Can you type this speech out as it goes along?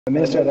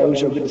Minister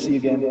Araújo, good to see you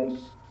again.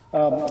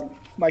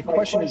 My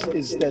question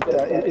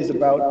is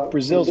about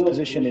Brazil's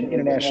position in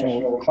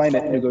international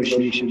climate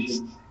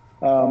negotiations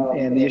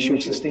and the issue of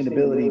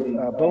sustainability.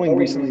 Boeing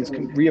recently has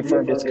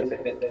reaffirmed its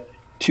commitment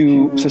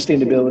to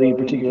sustainability,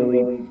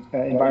 particularly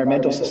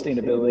environmental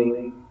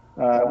sustainability.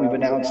 We've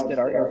announced that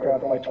our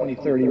aircraft by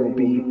 2030 will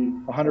be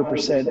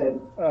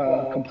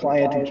 100%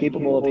 compliant and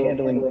capable of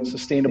handling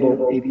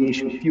sustainable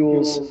aviation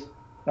fuels.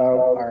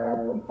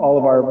 All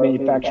of our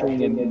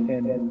manufacturing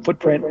and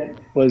footprint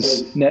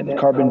was net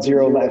carbon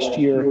zero last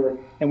year,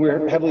 and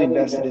we're heavily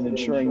invested in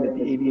ensuring that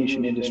the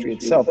aviation industry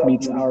itself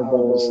meets our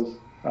goals,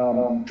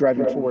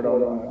 driving forward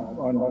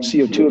on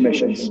CO2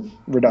 emissions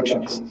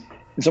reductions.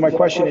 And so my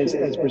question is,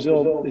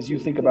 as you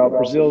think about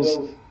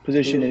Brazil's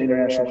position in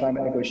international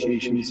climate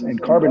negotiations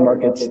and carbon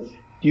markets, do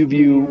you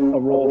view a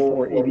role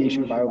for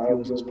aviation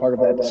biofuels as part of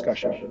that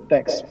discussion?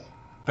 Thanks.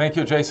 Thank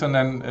you, Jason,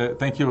 and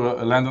thank you,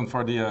 Landon,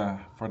 for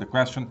the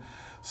question.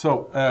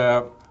 So,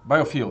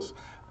 biofuels.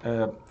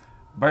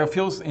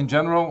 Biofuels in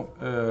general,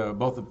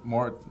 both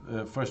more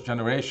first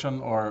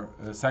generation or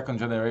second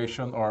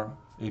generation or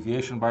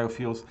aviation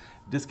biofuels,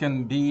 this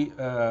can be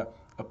a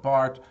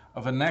part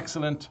of an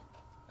excellent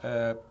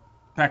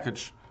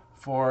package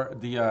for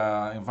the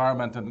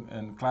environment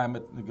and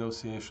climate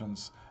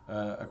negotiations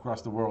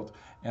across the world.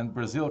 And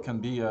Brazil can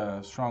be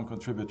a strong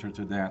contributor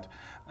to that.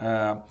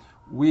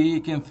 We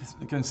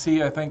can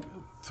see, I think,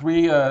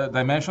 three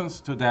dimensions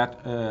to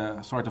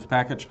that sort of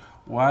package.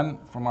 One,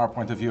 from our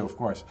point of view, of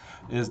course,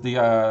 is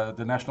the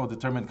national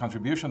determined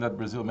contribution that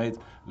Brazil made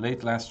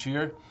late last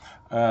year,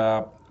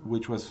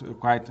 which was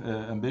quite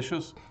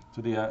ambitious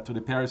to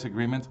the Paris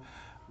Agreement.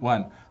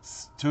 One.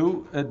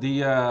 Two,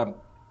 the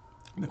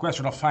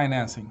question of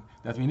financing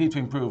that we need to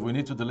improve. We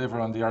need to deliver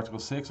on the Article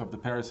 6 of the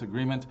Paris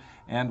Agreement,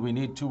 and we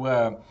need to,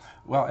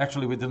 well,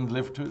 actually, we didn't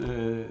deliver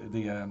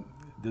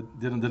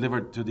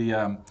to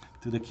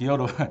the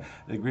Kyoto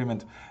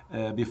Agreement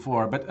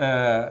before, but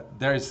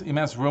there is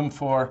immense room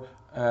for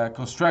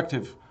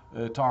constructive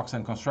talks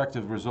and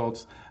constructive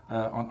results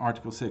on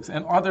Article 6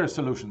 and other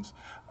solutions.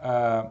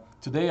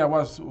 Today I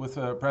was with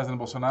President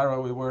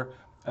Bolsonaro. We were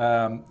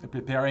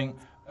preparing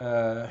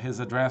his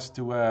address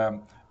to a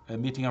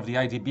meeting of the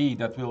IDB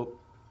that will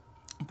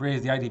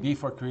praise the IDB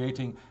for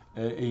creating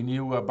a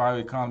new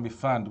bioeconomy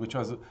fund, which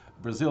was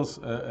Brazil's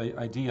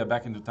idea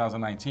back in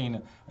 2019,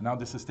 and now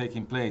this is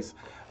taking place.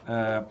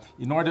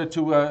 In order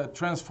to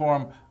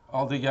transform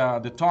all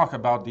the talk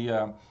about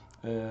the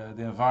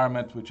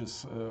environment, which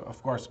is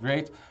of course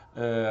great,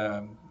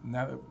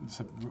 it's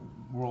a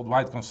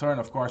worldwide concern,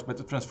 of course, but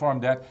to transform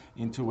that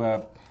into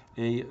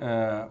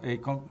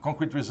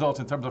concrete results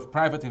in terms of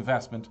private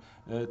investment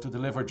to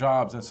deliver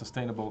jobs and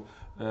sustainable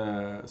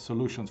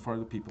solutions for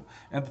the people.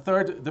 And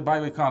third, the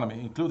bioeconomy,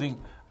 including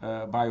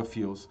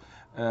biofuels.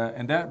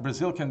 And that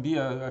Brazil can be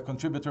a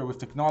contributor with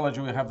technology.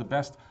 We have the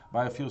best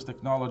biofuels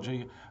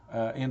technology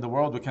in the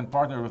world. We can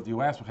partner with the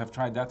US. We have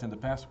tried that in the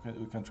past.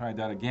 We can try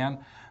that again.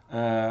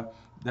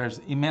 There's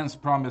immense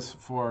promise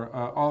for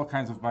all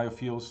kinds of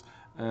biofuels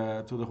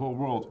to the whole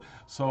world.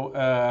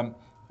 So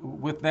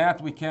with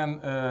that, we can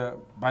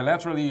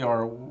bilaterally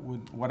or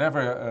with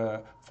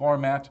whatever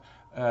format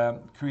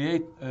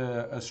create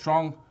a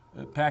strong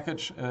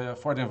package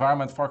for the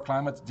environment, for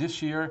climate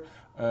this year,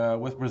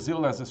 with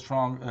Brazil as a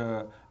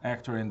strong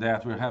actor in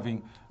that. We're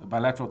having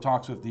bilateral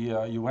talks with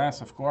the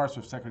US, of course,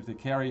 with Secretary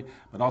Kerry,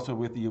 but also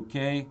with the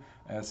UK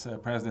as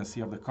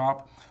presidency of the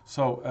COP.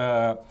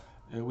 So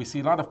we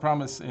see a lot of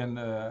promise in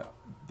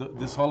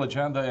this whole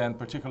agenda, and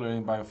particularly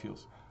in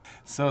biofuels.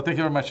 So thank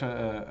you very much,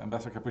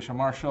 Ambassador Capricia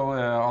Marshall,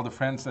 all the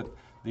friends at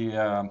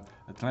the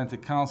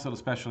Atlantic Council,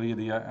 especially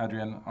the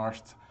Adrian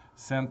Arsht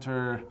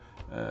Center,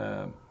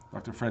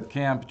 Dr. Fred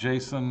Camp,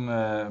 Jason,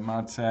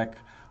 Martzak,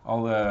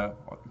 all the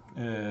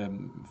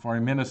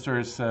foreign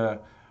ministers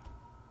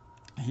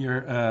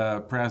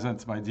here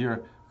present, my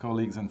dear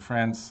colleagues and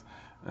friends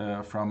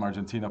from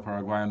Argentina,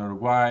 Paraguay, and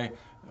Uruguay,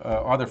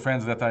 other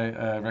friends that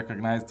I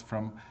recognized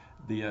from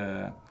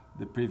the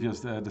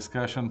previous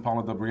discussion,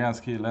 Paula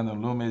Dobriansky,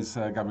 Landon Loomis,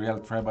 Gabrielle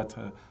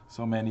Trebat,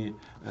 so many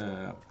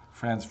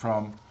friends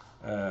from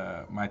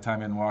my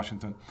time in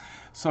Washington.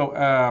 So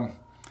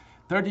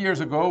 30 years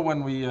ago,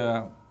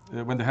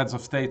 when the heads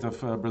of state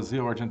of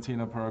Brazil,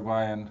 Argentina,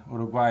 Paraguay, and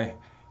Uruguay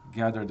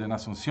gathered in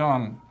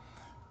Asunción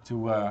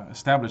to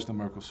establish the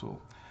MERCOSUL,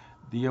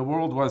 the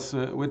world was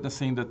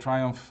witnessing the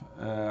triumph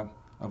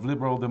of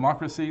liberal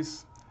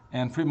democracies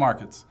and free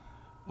markets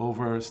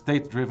over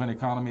state-driven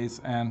economies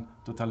and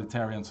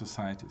totalitarian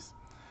societies.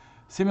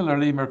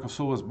 Similarly,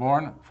 MERCOSUL was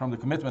born from the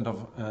commitment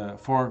of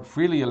for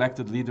freely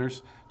elected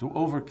leaders to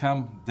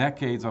overcome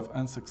decades of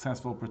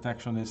unsuccessful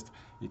protectionist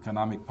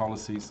economic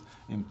policies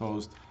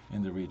imposed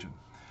in the region.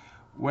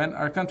 When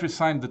our country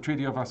signed the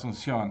Treaty of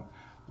Asunción,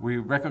 we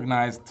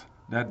recognized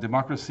that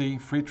democracy,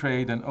 free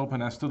trade, and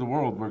openness to the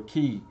world were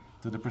key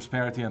to the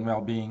prosperity and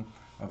well-being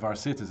of our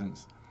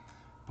citizens.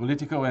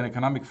 Political and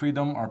economic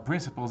freedom are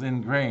principles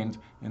ingrained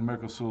in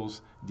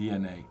MERCOSUL's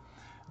DNA.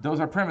 Those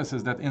are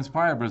premises that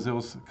inspire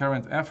Brazil's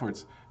current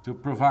efforts to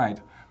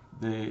provide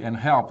and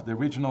help the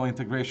regional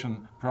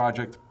integration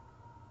project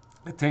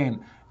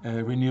attain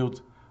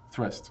renewed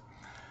thrust.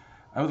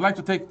 I would like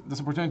to take this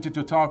opportunity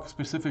to talk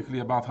specifically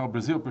about how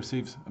Brazil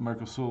perceives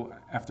MERCOSUL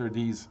after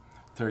these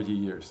 30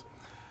 years.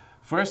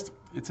 First,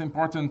 it's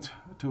important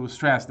to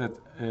stress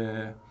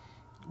that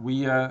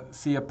we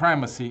see a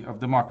primacy of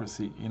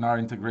democracy in our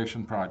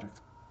integration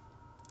project.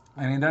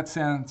 And in that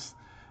sense,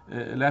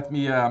 let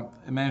me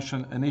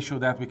mention an issue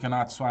that we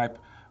cannot swipe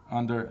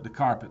under the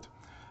carpet.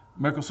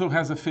 MERCOSUL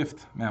has a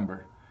fifth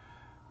member,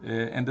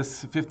 and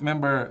this fifth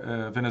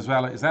member,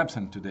 Venezuela, is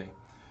absent today.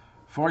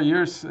 4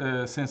 years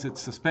since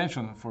its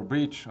suspension for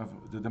breach of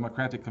the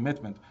democratic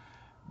commitment,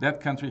 that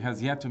country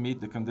has yet to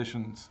meet the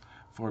conditions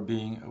for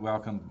being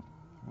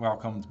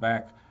welcomed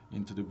back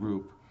into the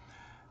group.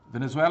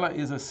 Venezuela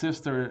is a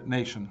sister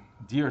nation,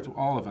 dear to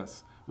all of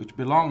us, which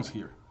belongs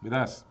here with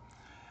us.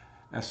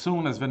 As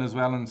soon as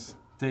Venezuelans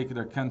take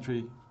their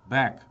country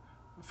back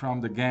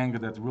from the gang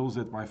that rules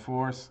it by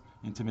force,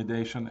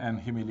 intimidation, and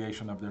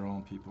humiliation of their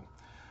own people.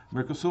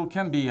 MERCOSUL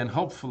can be, and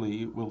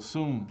hopefully will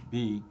soon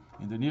be,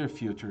 in the near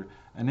future,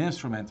 an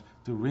instrument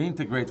to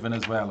reintegrate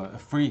Venezuela, a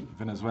free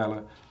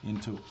Venezuela,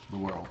 into the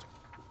world.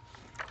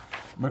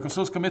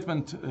 MERCOSUL's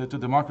commitment to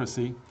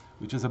democracy,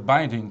 which is a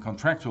binding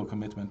contractual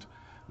commitment,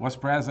 was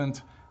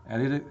present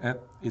at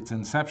its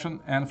inception,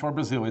 and for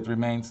Brazil it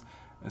remains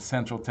a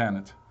central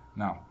tenet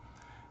now.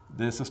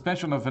 The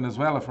suspension of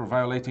Venezuela for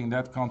violating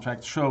that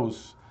contract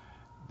shows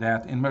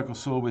that in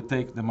MERCOSUL we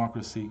take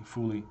democracy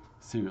fully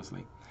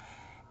seriously.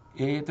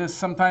 It is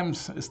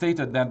sometimes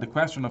stated that the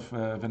question of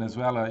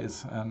Venezuela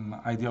is an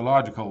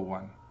ideological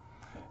one,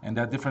 and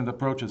that different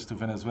approaches to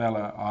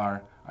Venezuela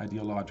are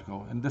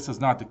ideological, and this is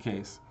not the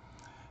case.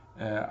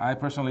 I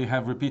personally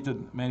have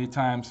repeated many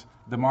times,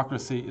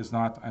 democracy is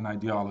not an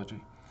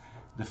ideology.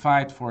 The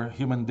fight for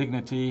human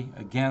dignity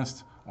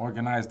against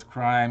organized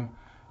crime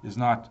is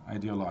not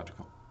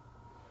ideological.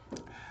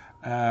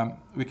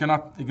 We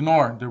cannot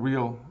ignore the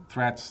real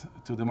threats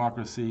to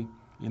democracy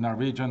in our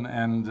region,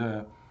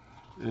 and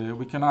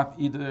we cannot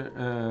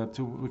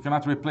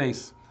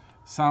replace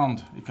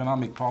sound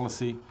economic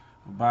policy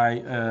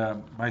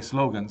by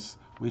slogans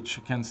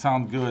which can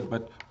sound good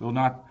but will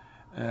not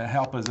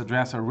help us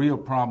address our real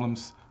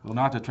problems, will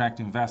not attract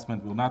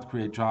investment, will not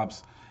create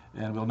jobs,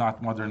 and will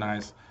not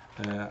modernize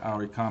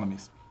our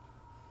economies.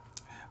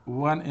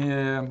 One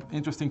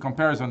interesting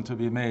comparison to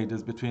be made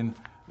is between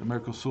the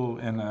MERCOSUL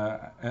and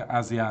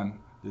ASEAN,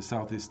 the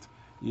Southeast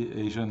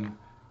Asian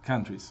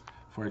countries.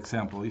 For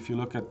example, if you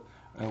look at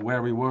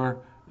where we were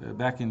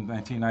back in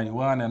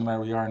 1991 and where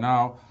we are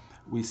now,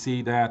 we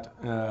see that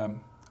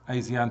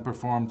ASEAN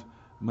performed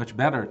much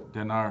better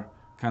than our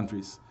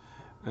countries.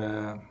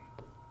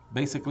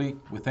 Basically,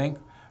 we think,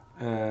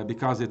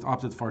 because it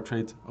opted for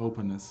trade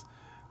openness.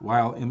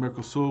 While in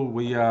MERCOSUL,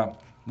 we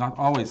not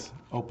always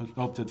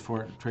opted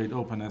for trade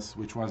openness,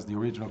 which was the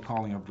original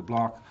calling of the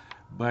bloc,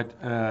 but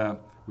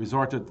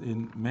resorted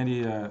in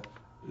many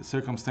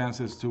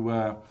circumstances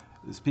to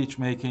speech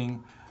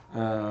making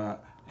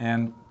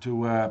and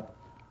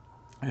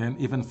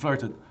even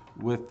flirted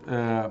with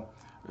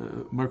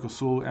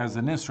MERCOSUL as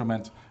an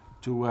instrument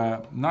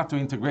to not to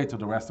integrate to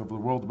the rest of the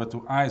world, but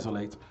to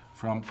isolate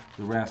from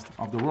the rest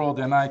of the world.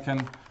 And I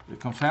can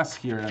confess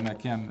here, and I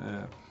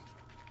can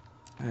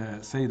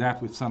say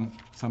that with some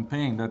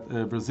pain, that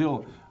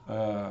Brazil,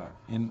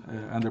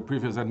 under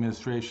previous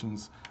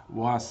administrations,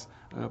 was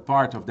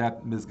part of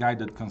that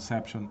misguided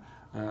conception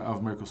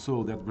of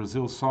MERCOSUL that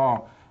Brazil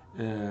saw,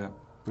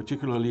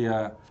 particularly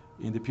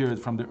in the period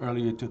from the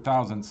early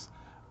 2000s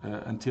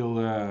until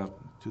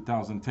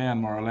 2010,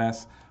 more or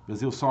less.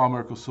 Brazil saw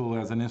MERCOSUL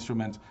as an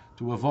instrument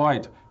to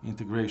avoid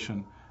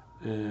integration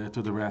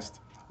to the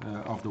rest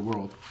of the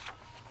world.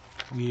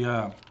 We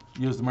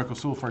used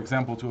MERCOSUL, for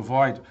example, to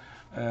avoid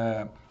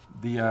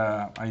the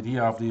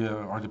idea of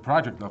or the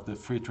project of the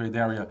free trade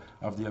area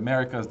of the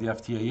Americas, the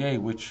FTAA,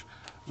 which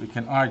we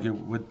can argue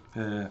would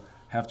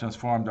have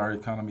transformed our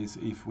economies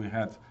if we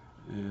had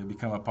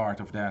become a part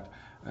of that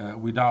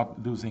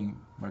without losing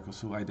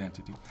MERCOSUL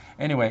identity.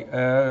 Anyway,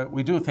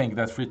 we do think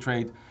that free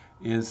trade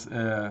is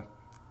a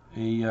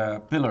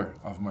pillar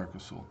of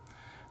MERCOSUL.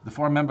 The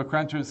 4 member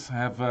countries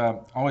have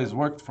always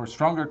worked for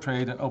stronger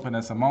trade and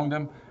openness among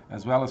them,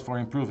 as well as for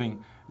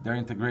improving their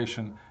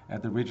integration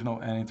at the regional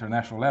and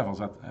international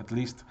levels. At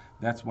least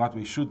that's what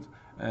we should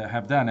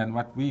have done and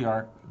what we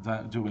are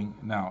doing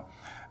now.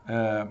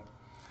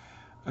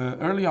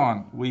 Early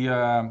on, we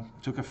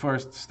took a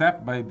first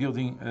step by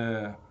building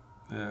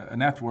a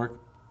network,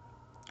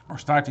 or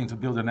starting to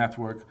build a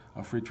network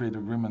of free trade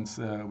agreements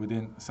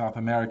within South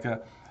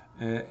America.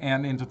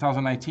 And in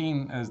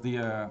 2019, as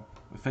the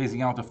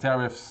phasing out of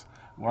tariffs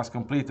was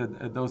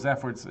completed, those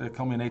efforts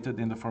culminated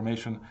in the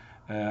formation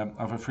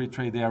of a free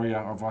trade area,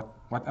 of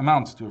what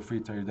amounts to a free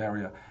trade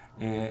area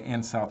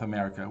in South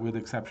America, with the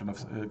exception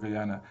of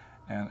Guyana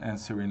and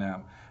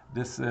Suriname.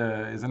 This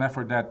is an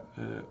effort that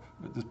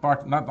this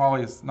part,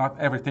 not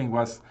everything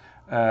was,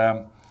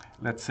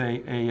 let's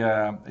say,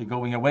 a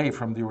going away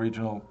from the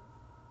original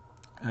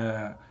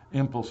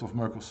impulse of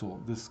MERCOSUL.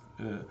 This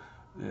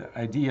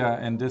idea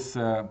and this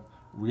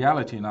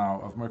reality now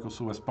of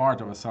MERCOSUL as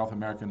part of a South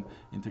American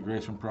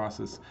integration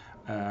process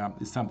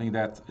is something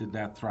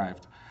that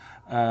thrived.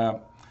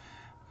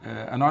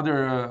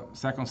 Another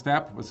second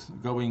step was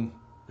going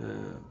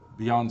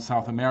beyond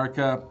South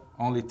America.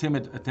 Only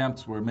timid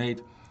attempts were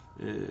made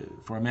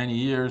for many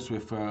years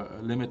with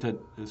limited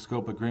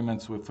scope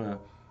agreements with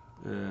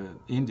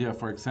India,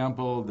 for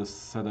example, the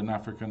Southern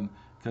African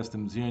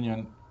Customs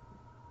Union,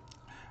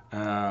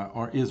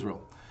 or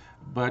Israel.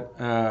 But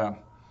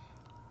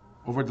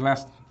over the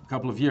last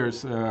couple of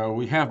years,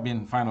 we have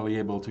been finally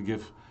able to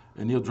give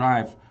a new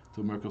drive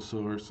to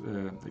Mercosur's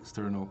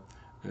external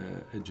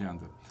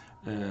agenda.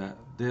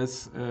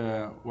 This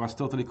was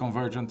totally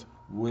convergent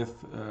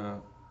with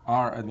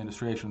our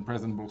administration,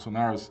 President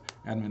Bolsonaro's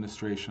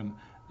administration,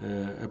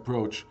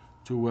 approach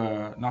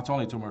to not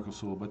only to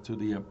Mercosul, but to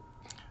the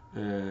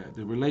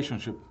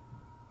relationship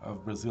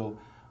of Brazil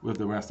with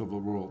the rest of the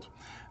world.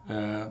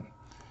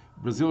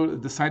 Brazil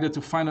decided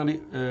to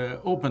finally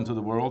open to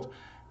the world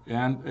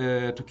and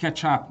to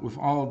catch up with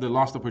all the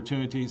lost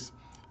opportunities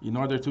in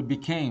order to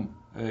become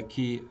a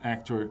key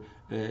actor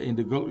in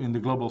the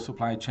global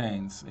supply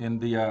chains, in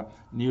the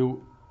new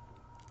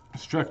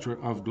structure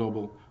of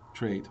global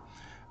trade.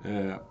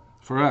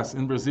 For us,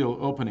 in Brazil,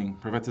 opening,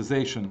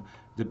 privatization,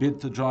 the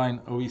bid to join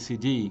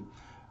OECD,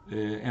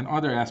 and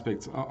other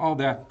aspects, all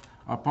that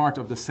are part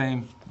of the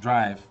same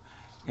drive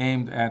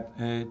aimed at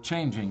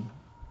changing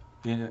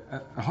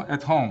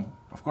at home.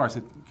 Of course,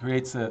 it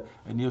creates a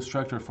new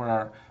structure for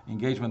our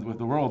engagement with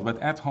the world,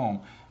 but at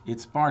home,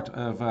 it's part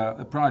of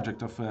a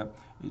project of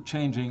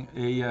changing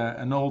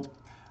an old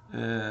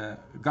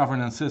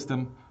governance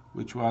system,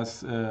 which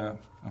was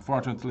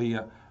unfortunately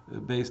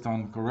based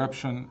on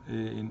corruption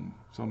in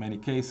so many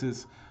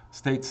cases,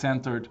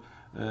 state-centered,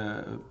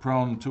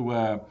 prone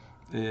to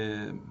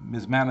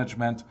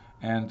mismanagement,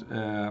 and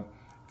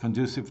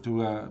conducive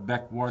to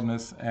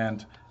backwardness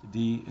and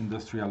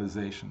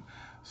deindustrialization.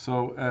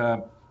 So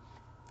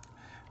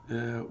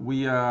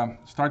we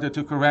started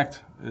to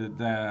correct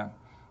the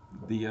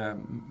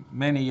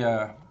many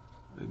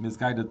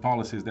misguided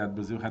policies that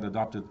Brazil had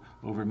adopted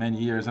over many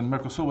years, and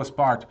MERCOSUL was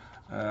part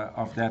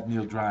of that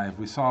new drive.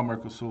 We saw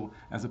MERCOSUL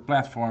as a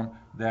platform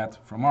that,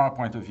 from our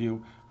point of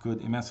view,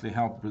 could immensely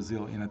help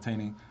Brazil in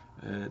attaining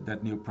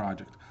that new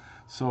project.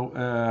 So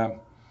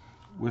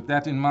with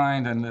that in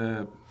mind,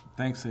 and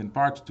thanks in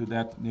part to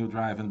that new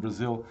drive in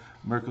Brazil,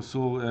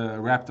 MERCOSUL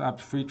wrapped up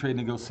free trade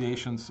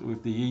negotiations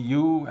with the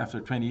EU after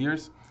 20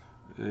 years,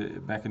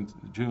 back in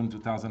June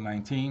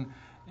 2019,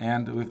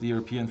 and with the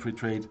European Free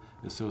Trade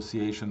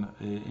Association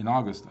in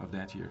August of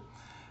that year.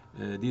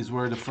 These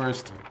were the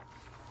first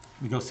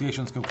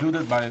negotiations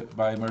concluded by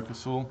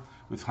MERCOSUL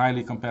with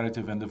highly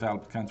competitive and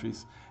developed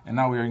countries, and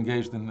now we are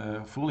engaged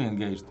in, fully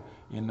engaged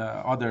in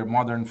other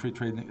modern free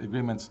trade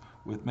agreements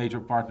with major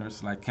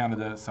partners like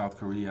Canada, South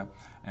Korea,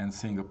 and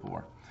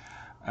Singapore.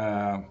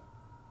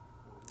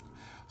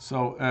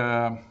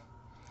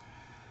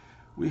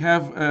 We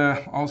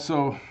have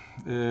also,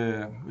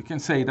 we can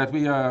say that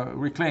we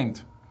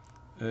reclaimed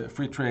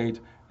free trade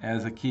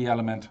as a key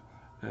element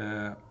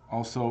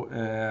also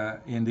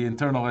in the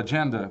internal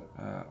agenda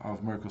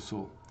of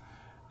MERCOSUL,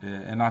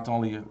 and not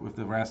only with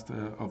the rest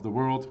of the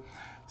world.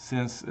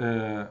 Since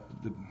the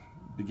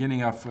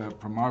beginning of,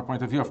 from our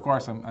point of view, of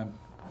course, I'm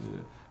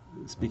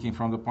speaking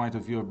from the point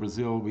of view of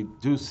Brazil, we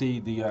do see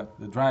the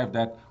drive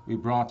that we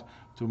brought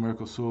to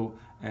MERCOSUL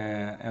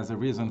as a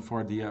reason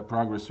for the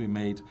progress we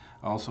made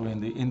also in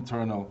the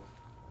internal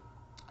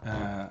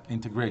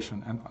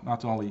integration, and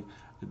not only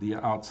the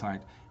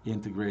outside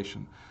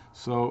integration.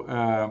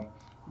 So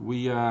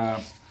we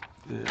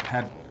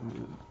had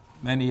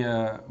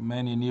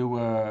many new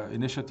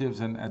initiatives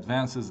and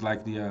advances,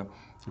 like the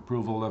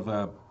approval of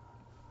a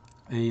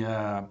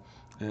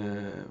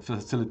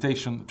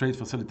trade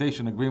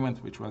facilitation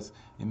agreement, which was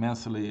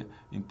immensely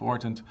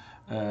important,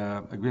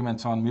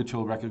 agreements on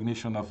mutual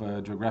recognition of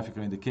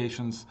geographical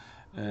indications,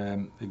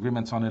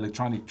 agreements on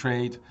electronic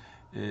trade,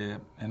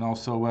 and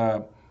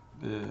also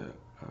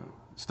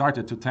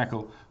started to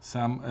tackle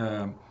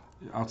some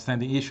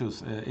outstanding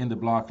issues in the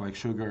bloc, like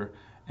sugar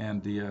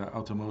and the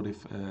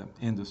automotive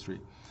industry.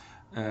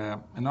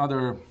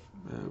 Another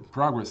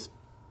progress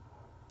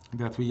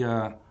that we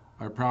are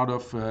proud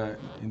of,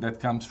 and that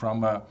comes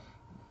from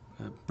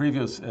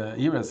previous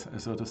eras,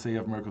 so to say,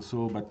 of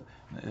MERCOSUL, but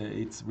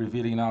it's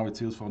revealing now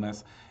its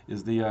usefulness,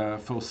 is the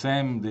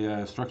FOSEM,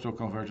 the Structural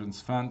Convergence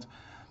Fund,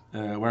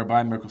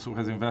 whereby MERCOSUL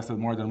has invested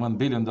more than $1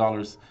 billion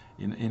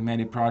in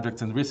many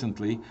projects, and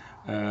recently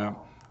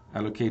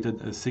allocated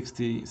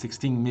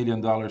 $16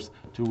 million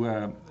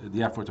to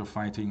the effort of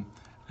fighting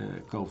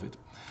COVID.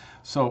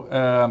 So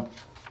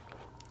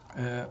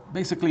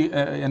basically,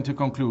 and to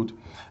conclude,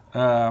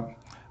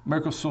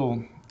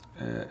 MERCOSUL,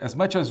 as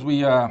much as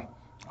we are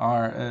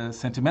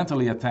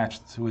sentimentally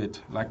attached to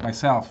it, like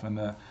myself, and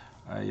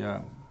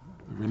I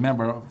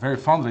remember very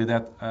fondly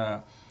that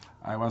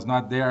I was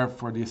not there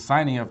for the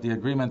signing of the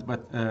agreement,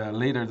 but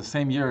later the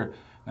same year,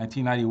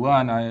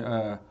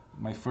 1991,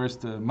 my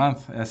first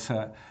month as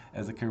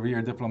a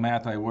career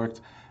diplomat, I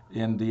worked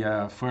in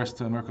the first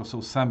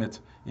MERCOSUL summit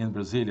in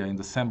Brasilia in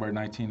December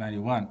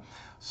 1991.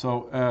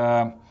 So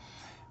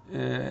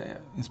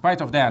in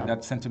spite of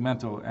that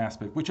sentimental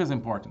aspect, which is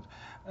important,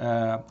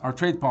 our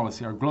trade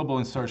policy, our global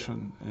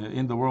insertion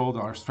in the world,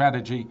 our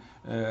strategy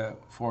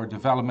for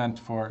development,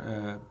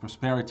 for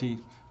prosperity,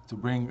 to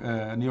bring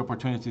new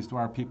opportunities to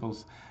our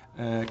peoples,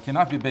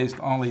 cannot be based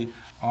only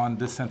on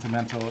this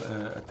sentimental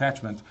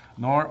attachment,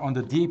 nor on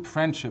the deep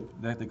friendship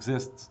that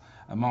exists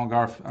among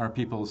our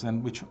peoples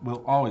and which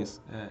will always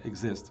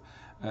exist.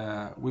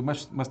 We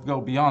must go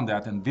beyond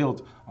that and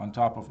build on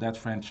top of that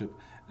friendship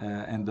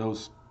and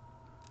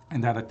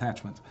that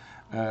attachment.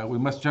 We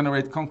must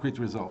generate concrete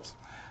results.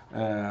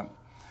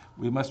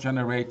 We must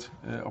generate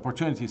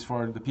opportunities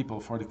for the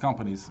people, for the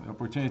companies,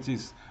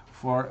 opportunities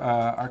for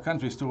our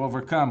countries to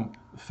overcome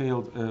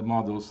failed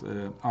models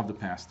of the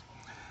past.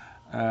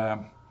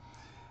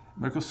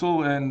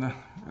 MERCOSUL, and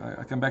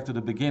I come back to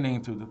the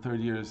beginning, to the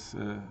 30 years,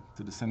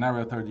 to the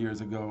scenario 30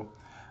 years ago.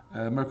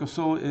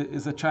 MERCOSUL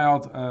is a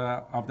child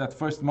of that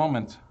first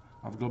moment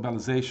of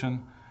globalization.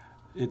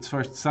 Its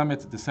first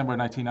summit, December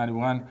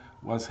 1991,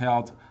 was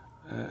held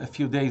a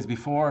few days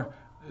before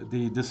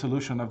the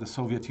dissolution of the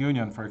Soviet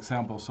Union, for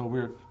example. So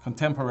we're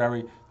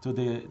contemporary to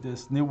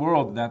this new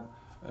world that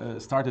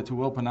started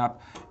to open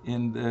up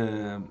in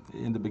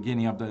the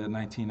beginning of the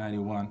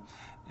 1991.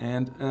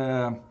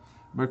 And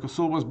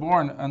MERCOSUL was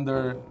born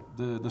under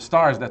the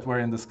stars that were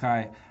in the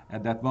sky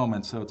at that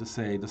moment, so to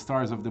say, the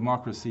stars of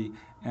democracy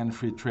and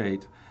free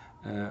trade,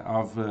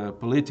 of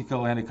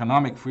political and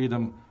economic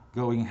freedom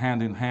going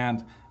hand in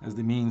hand as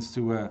the means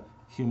to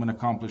human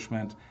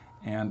accomplishment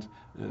and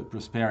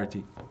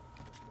prosperity.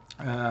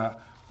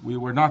 We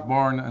were not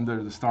born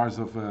under the stars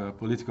of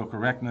political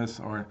correctness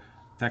or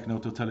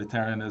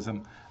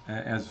techno-totalitarianism,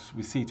 as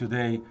we see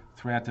today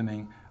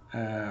threatening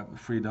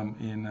freedom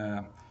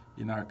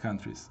in our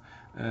countries,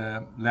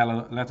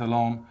 let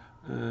alone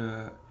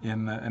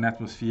in an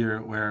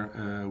atmosphere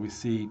where we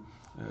see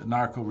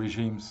narco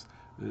regimes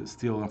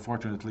still,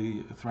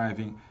 unfortunately,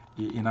 thriving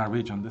in our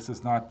region. This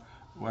is not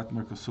what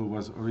MERCOSUL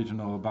was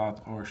original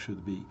about or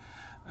should be.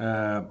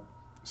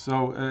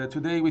 So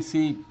today we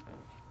see,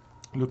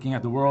 looking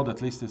at the world,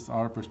 at least it's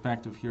our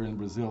perspective here in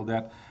Brazil,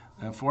 that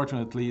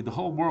unfortunately the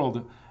whole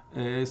world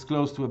is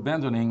close to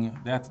abandoning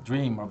that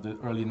dream of the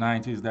early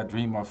 90s, that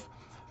dream of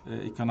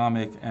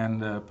economic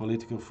and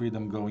political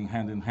freedom going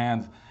hand in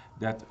hand,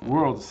 that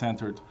world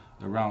centered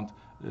around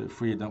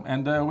freedom.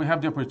 And we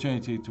have the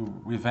opportunity to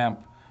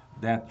revamp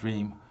that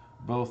dream,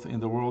 both in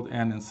the world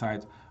and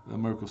inside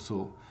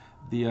MERCOSUL.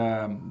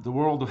 The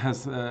world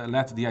has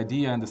let the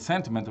idea and the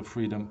sentiment of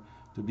freedom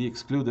to be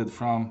excluded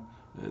from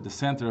the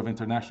center of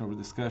international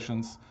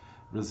discussions.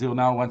 Brazil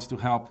now wants to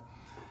help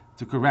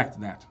to correct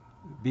that,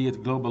 be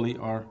it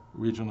globally or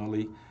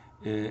regionally,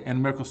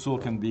 and MERCOSUL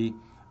can be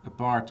a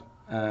part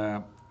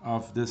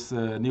of this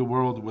new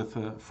world with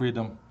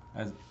freedom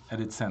at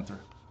its center.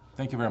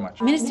 Thank you very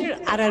much. Minister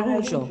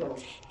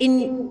Araújo,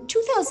 in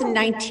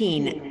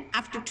 2019,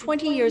 after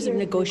 20 years of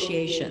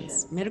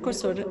negotiations,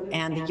 MERCOSUL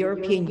and the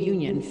European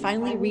Union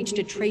finally reached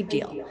a trade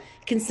deal,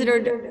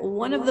 considered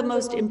one of the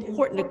most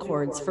important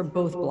accords for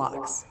both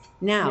blocs.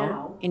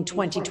 Now, in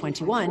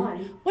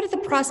 2021, what are the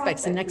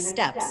prospects and next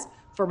steps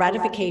for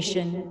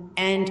ratification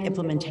and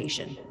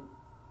implementation?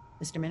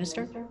 Mr.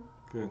 Minister?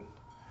 Good.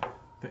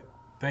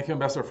 Thank you,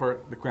 Ambassador, for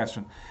the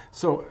question.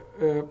 So,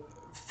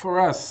 for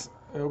us,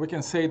 we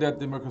can say that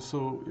the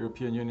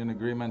MERCOSUL-European Union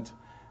agreement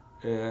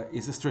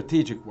is a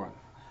strategic one.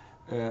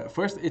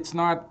 First, it's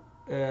not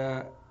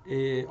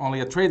only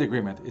a trade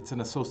agreement, it's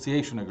an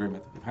association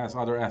agreement. It has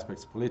other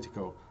aspects,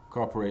 political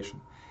cooperation.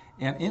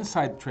 And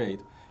inside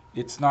trade,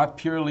 it's not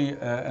purely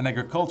an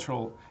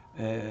agricultural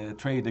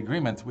trade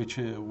agreement, which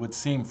would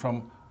seem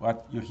from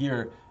what you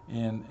hear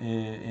in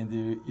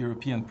the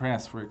European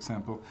press, for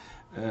example.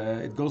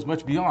 It goes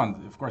much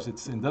beyond. Of course,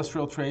 it's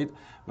industrial trade,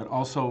 but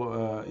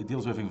also it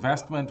deals with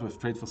investment, with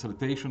trade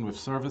facilitation, with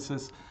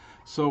services.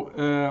 So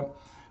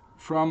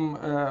from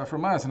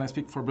us, and I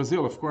speak for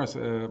Brazil, of course,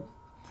 the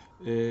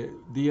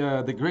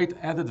great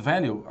added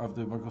value of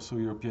the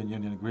MERCOSUL-European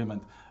Union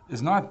agreement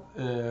is not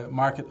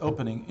market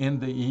opening in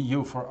the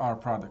EU for our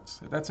products.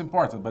 That's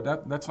important,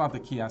 but that's not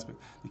the key aspect.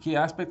 The key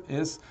aspect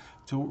is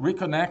to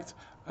reconnect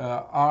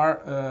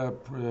our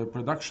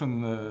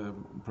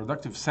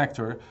productive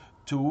sector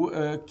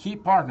to key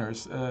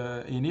partners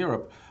in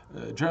Europe.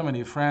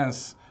 Germany,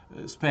 France,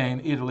 Spain,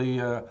 Italy,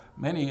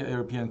 many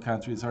European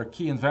countries are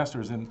key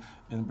investors in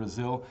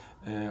Brazil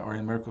or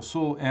in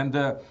MERCOSUL,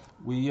 and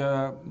we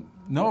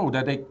know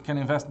that they can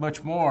invest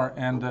much more,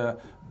 and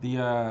the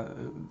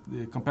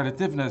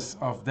competitiveness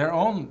of their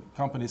own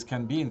companies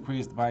can be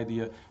increased by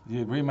the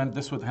agreement.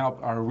 This would help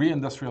our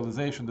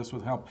reindustrialization. This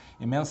would help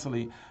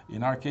immensely,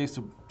 in our case,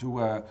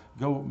 to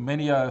go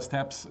many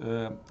steps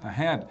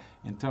ahead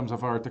in terms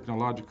of our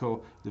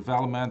technological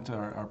development,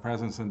 our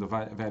presence in the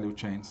value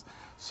chains.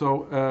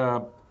 So,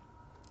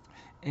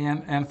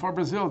 and for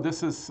Brazil,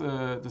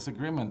 this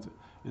agreement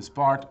is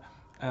part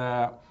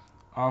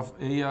of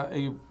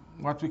a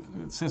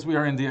since we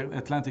are in the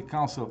Atlantic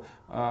Council,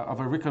 of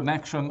a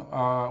reconnection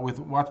with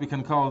what we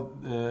can call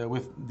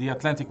with the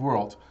Atlantic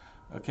world.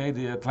 Okay,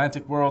 the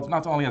Atlantic world,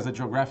 not only as a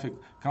geographic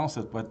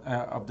concept, but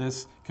of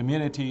this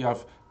community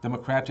of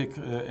democratic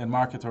and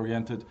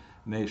market-oriented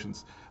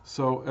nations.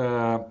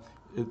 So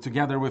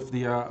together with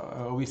the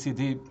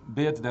OECD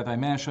bid that I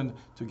mentioned,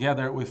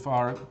 together with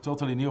our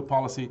totally new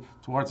policy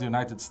towards the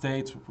United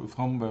States, with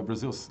whom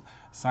Brazil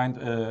signed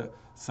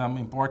some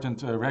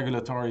important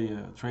regulatory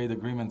trade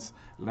agreements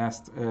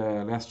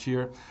last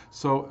year.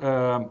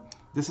 So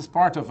this is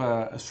part of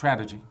a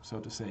strategy, so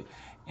to say.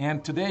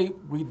 And today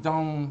we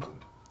don't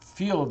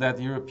feel that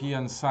the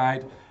European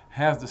side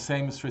has the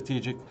same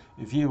strategic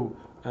view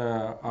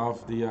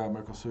of the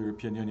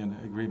MERCOSUL-European Union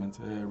agreement.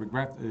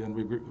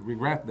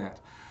 Regret that.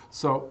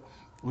 So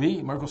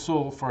we,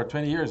 MERCOSUL, for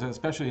 20 years, and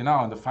especially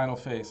now in the final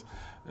phase,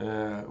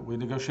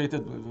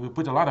 we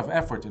put a lot of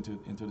effort into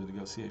the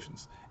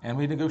negotiations. And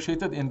we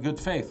negotiated in good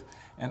faith.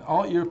 And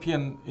all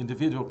European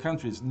individual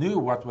countries knew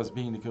what was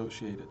being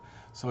negotiated.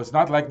 So it's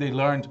not like they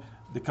learned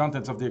the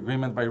contents of the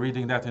agreement by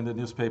reading that in the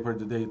newspaper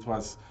the day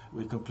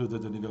we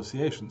concluded the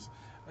negotiations,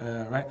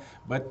 right?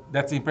 But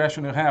that's the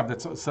impression you have,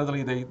 that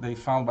suddenly they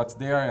found what's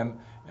there,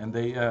 and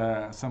they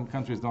some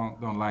countries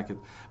don't like it.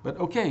 But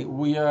okay,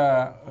 we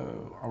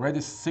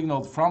already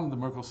signaled from the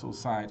MERCOSUL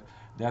side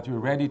that we're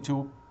ready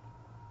to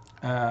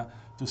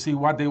see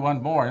what they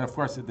want more, and of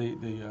course they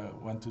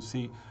want to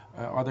see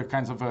other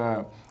kinds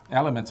of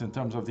elements in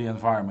terms of the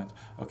environment.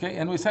 Okay,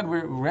 and we said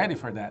we're ready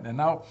for that, and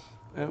now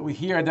we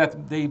hear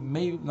that they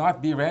may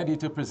not be ready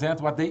to present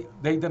what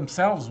they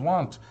themselves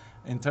want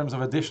in terms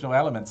of additional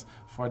elements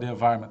for the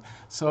environment.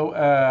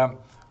 So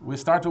we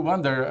start to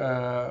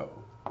wonder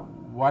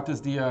what is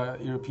the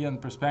European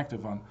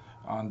perspective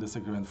on this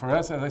agreement. For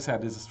us, as I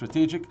said, it's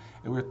strategic,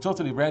 and we're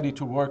totally ready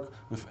to work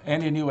with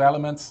any new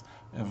elements,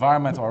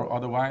 environment or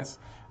otherwise,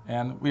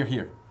 and we're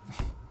here.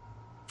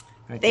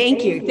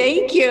 Thank you,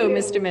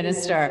 Mr.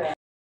 Minister.